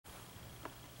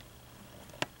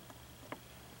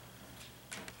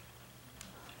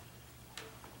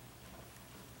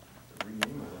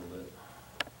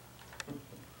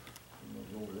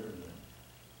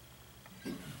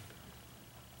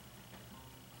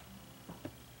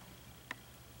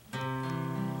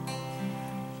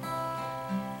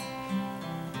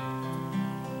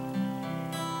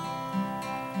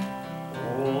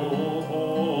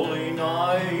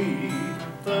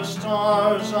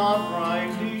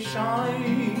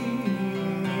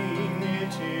shining,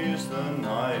 it is the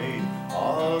night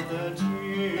of the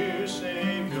dear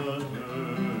Savior's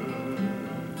birth.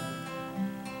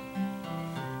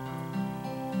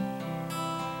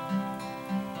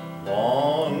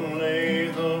 Long lay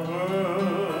the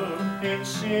world in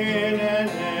sin and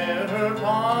error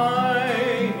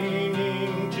pining,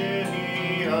 till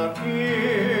he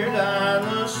appeared and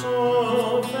the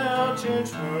soul felt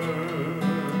its worth.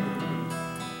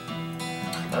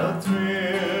 A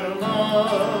thrill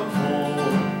of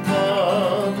hope,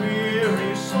 the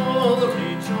weary soul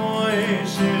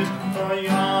rejoices, for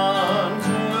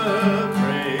yonder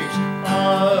breaks a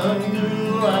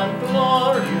new and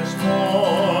glorious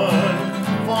morn.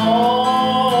 Fall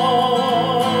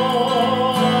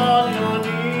on your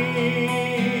knees,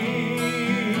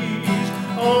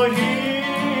 oh,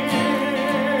 hear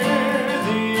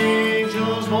the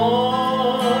angels'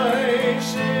 voices,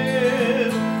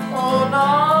 oh,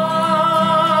 night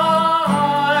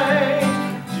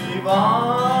divine,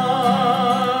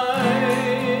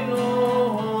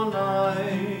 oh,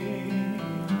 night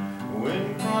when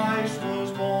Christ was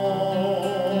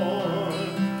born,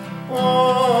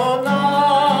 oh, night,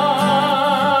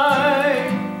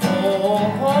 oh,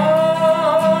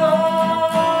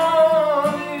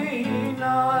 holy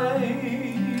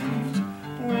night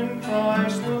when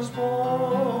Christ was born.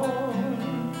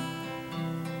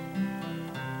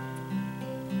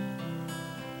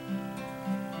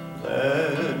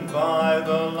 Led by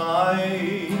the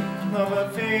light of a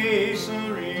face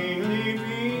serenely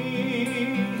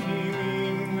beaming,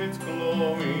 with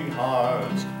glowing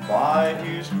hearts by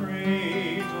his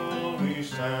cradle we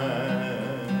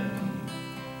stand.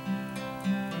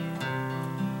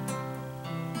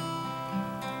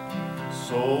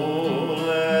 So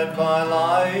led by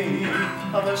light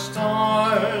of a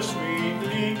star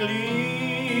sweetly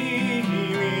gleaming,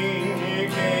 here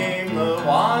came the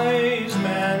wise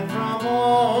man from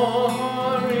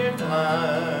Orient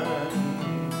land.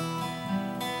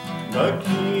 The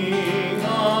King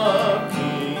of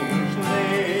Kings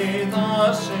lay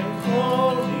thus in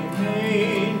holy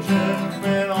manger,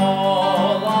 when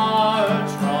all our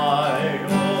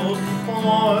trials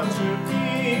for to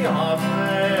be our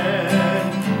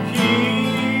friend. He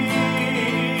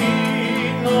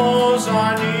knows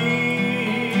our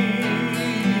need,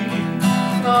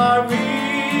 our weakness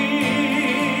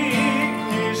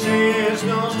is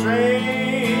no stranger.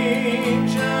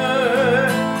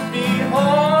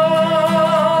 Behold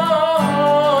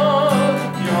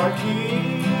your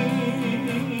King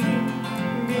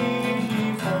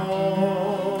before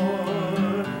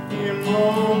him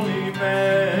lowly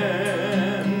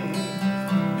bend.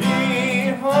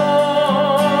 Behold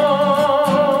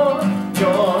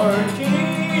your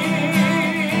King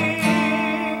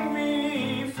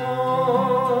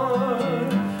before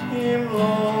him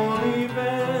lowly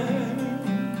bend.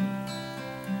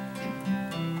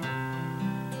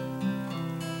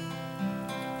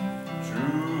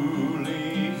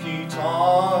 Truly he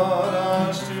taught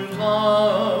us to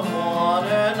love one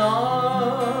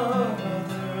another.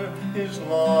 His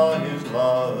law is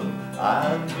love,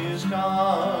 and his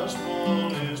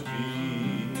gospel is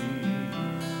peace.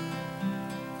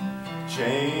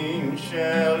 Chains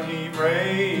shall he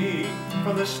break,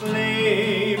 for the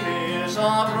slave is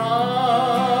our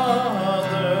brother,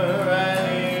 and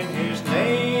in his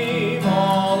name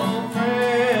all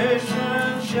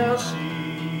oppression shall cease.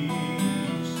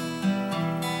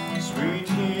 Sweet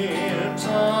hymns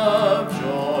of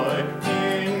joy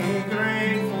in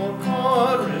grateful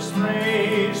chorus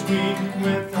praise we